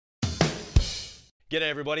G'day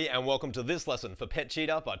everybody and welcome to this lesson for Pet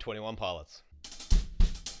Cheetah by 21 Pilots.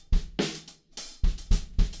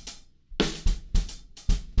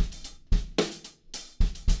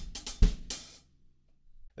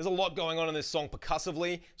 There's a lot going on in this song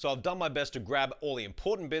percussively, so I've done my best to grab all the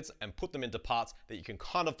important bits and put them into parts that you can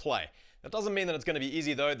kind of play. That doesn't mean that it's going to be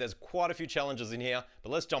easy though, there's quite a few challenges in here,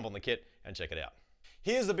 but let's jump on the kit and check it out.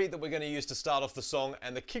 Here's the beat that we're going to use to start off the song,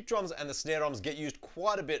 and the kick drums and the snare drums get used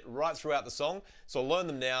quite a bit right throughout the song, so learn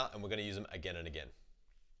them now and we're going to use them again and again.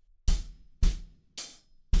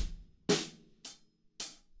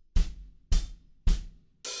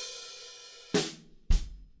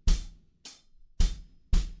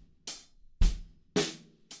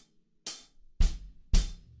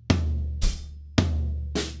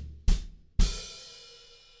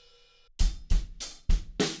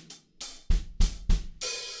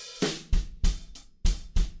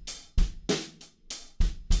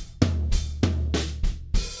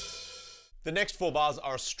 The next 4 bars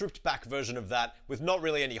are a stripped back version of that with not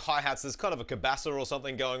really any hi-hats. There's kind of a cabassa or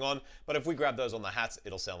something going on, but if we grab those on the hats,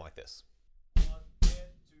 it'll sound like this. 1 and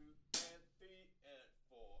 2 and 3 and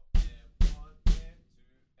 4 and 1 and 2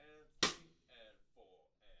 and 3 and 4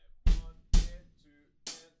 and 1 and 2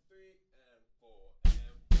 and 3 and 4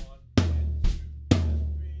 and 1 and 2 and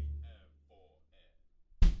 3 and 4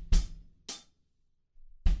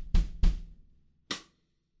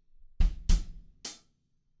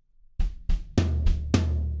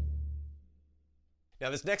 Now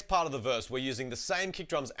this next part of the verse, we're using the same kick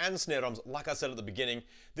drums and snare drums like I said at the beginning.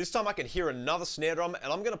 This time I can hear another snare drum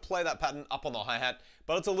and I'm going to play that pattern up on the hi-hat,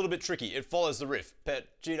 but it's a little bit tricky. It follows the riff. Pet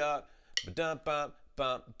Cheetah,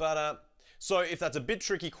 ba-da-ba-ba-ba-da. So if that's a bit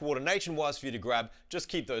tricky coordination-wise for you to grab, just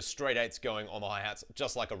keep those straight 8s going on the hi-hats,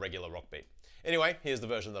 just like a regular rock beat. Anyway, here's the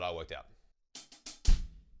version that I worked out.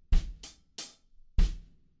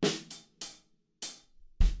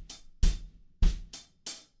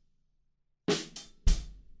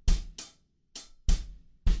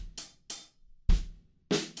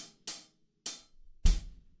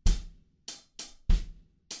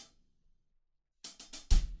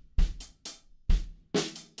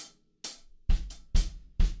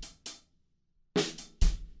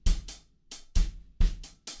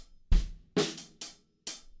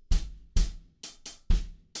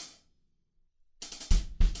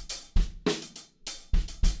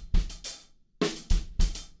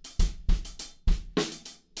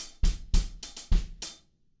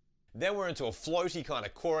 Then we're into a floaty kind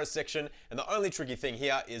of chorus section, and the only tricky thing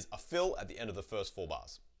here is a fill at the end of the first 4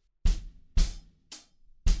 bars.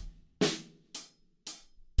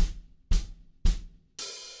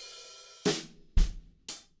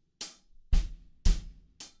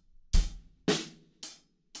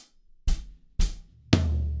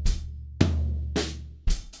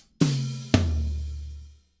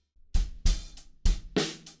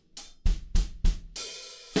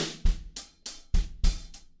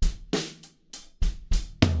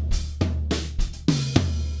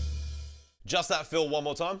 Just that fill one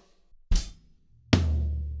more time.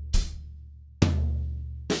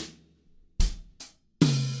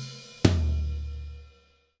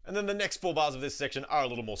 And then the next 4 bars of this section are a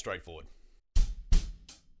little more straightforward.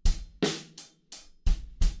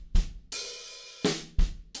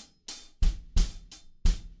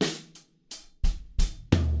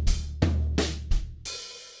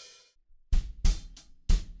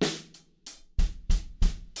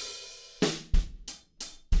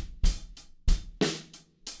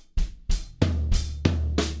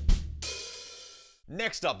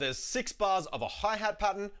 Next up, there's 6 bars of a hi-hat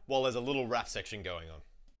pattern while there's a little rap section going on.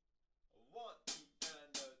 1 E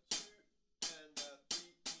and a 2 and a 3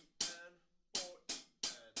 E and 4 E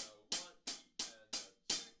and a 1 E and a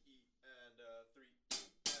 2 E and a 3 E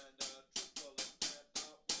and a triple E and a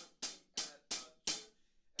 1 E and a 2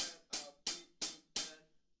 and a 3 E and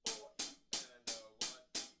 4 E and a 1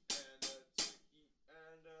 E and a 2 E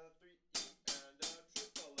and a 3 E and a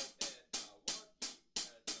triple E and a 1 E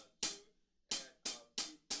and a 2 and a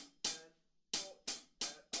 3 E and 4 E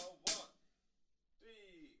and a 1, 3,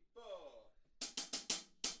 4.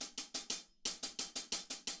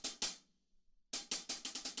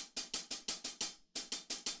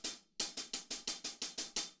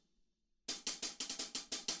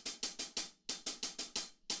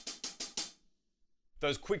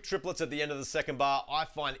 Those quick triplets at the end of the second bar, I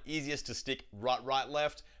find easiest to stick right, right,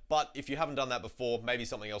 left. But if you haven't done that before, maybe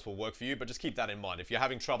something else will work for you, but just keep that in mind. If you're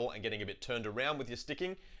having trouble and getting a bit turned around with your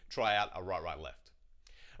sticking, try out a right, right, left.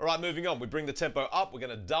 All right, moving on. We bring the tempo up, we're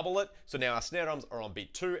gonna double it. So now our snare drums are on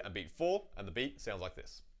beat 2 and beat 4, and the beat sounds like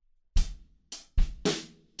this.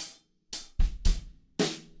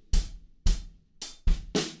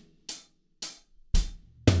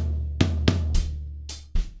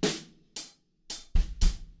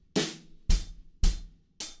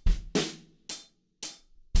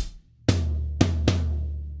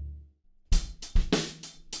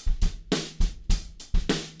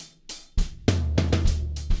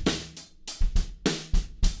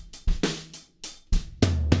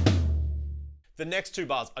 The next two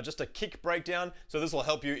bars are just a kick breakdown, so this will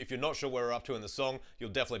help you if you're not sure where we're up to in the song. You'll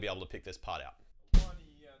definitely be able to pick this part out. 1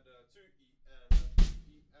 E and a 2 E and a 3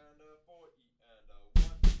 E and a 4 E and a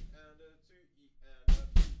 1 E and a 2 E and a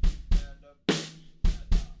 3 E and a 4 E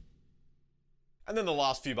and a. And then the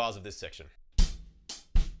last few bars of this section.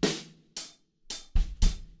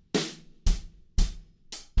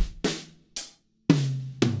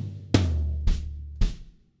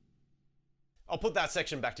 I'll put that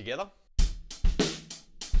section back together.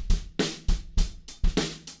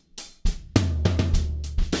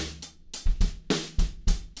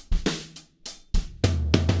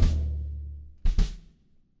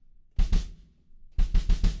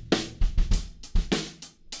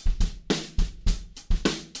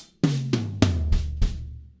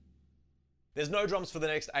 There's no drums for the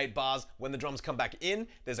next 8 bars. When the drums come back in,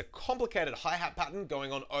 there's a complicated hi-hat pattern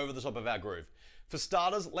going on over the top of our groove. For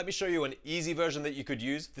starters, let me show you an easy version that you could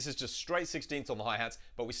use. This is just straight 16ths on the hi-hats,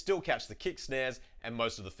 but we still catch the kick, snares, and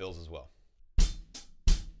most of the fills as well.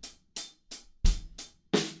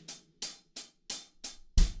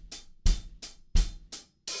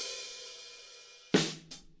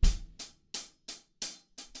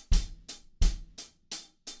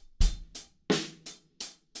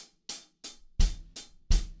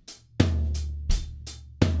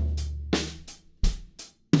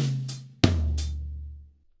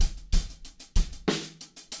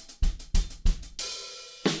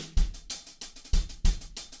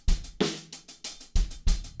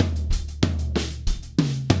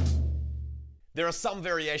 There are some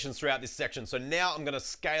variations throughout this section, so now I'm going to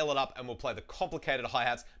scale it up and we'll play the complicated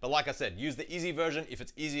hi-hats. But like I said, use the easy version if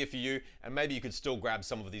it's easier for you, and maybe you could still grab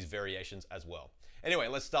some of these variations as well. Anyway,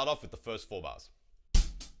 let's start off with the first 4 bars.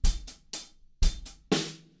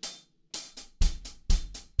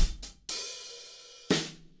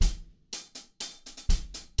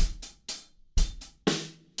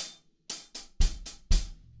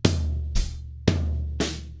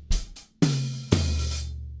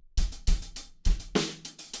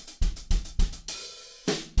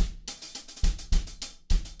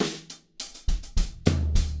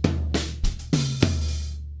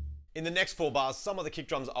 In the next 4 bars, some of the kick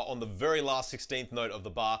drums are on the very last 16th note of the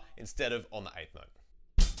bar instead of on the 8th note.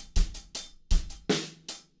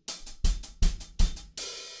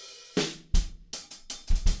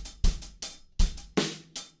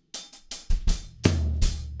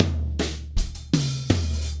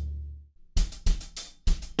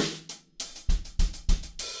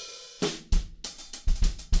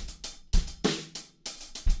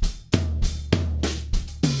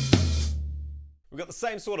 We've got the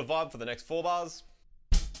same sort of vibe for the next 4 bars.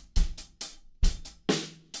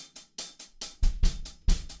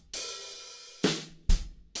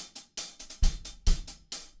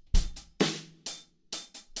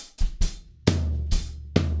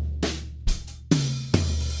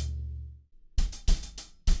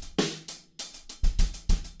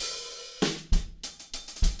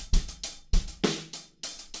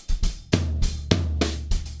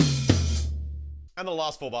 And the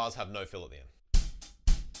last 4 bars have no fill at the end.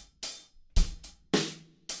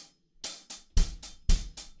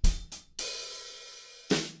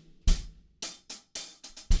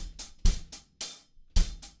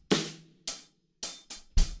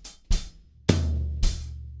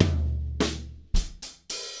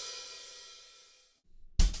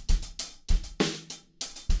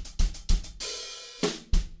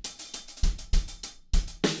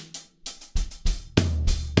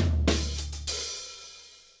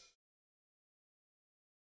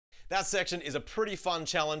 That section is a pretty fun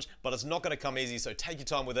challenge, but it's not going to come easy, so take your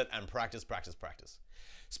time with it and practice, practice, practice.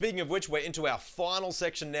 Speaking of which, we're into our final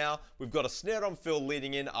section now. We've got a snare drum fill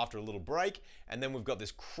leading in after a little break, and then we've got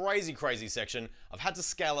this crazy, crazy section. I've had to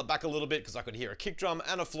scale it back a little bit because I could hear a kick drum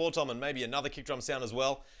and a floor tom and maybe another kick drum sound as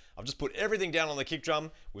well. I've just put everything down on the kick drum.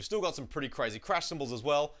 We've still got some pretty crazy crash cymbals as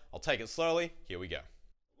well. I'll take it slowly. Here we go.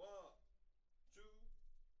 1, 2,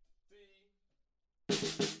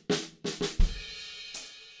 3.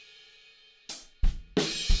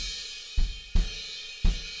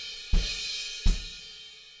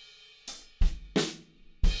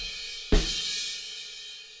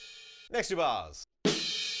 Next 2 bars.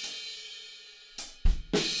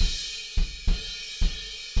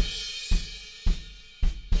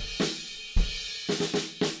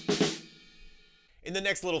 In the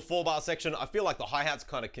next little 4-bar section, I feel like the hi-hats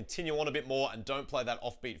kind of continue on a bit more and don't play that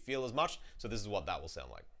offbeat feel as much, so this is what that will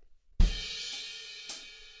sound like.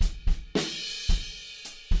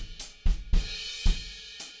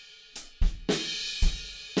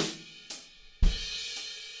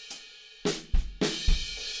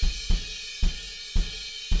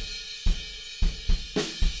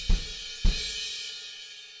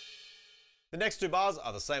 The next two bars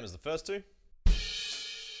are the same as the first two.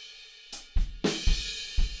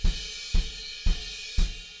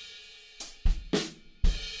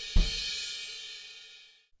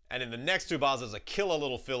 And in the next two bars, there's a killer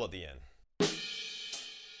little fill at the end.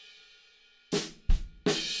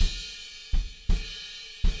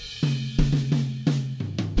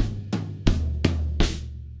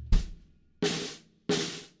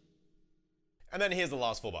 And then here's the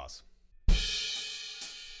last four bars.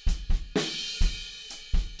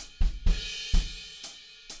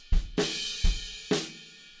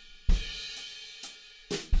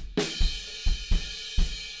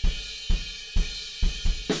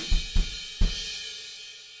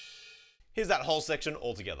 Here's that whole section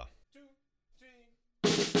all together. 2, 3.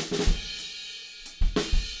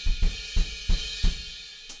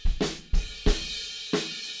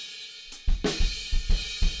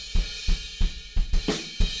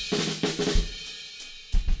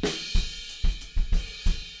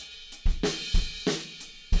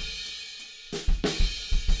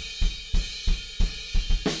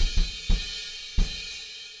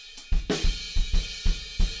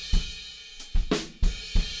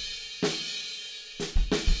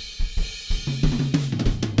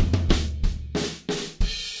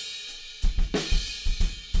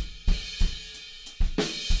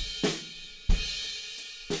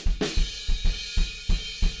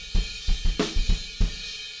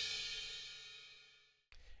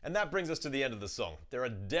 And that brings us to the end of the song. There are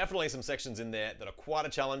definitely some sections in there that are quite a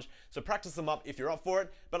challenge, so practice them up if you're up for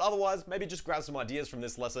it, but otherwise maybe just grab some ideas from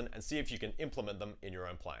this lesson and see if you can implement them in your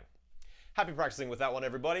own playing. Happy practicing with that one,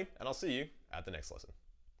 everybody, and I'll see you at the next lesson.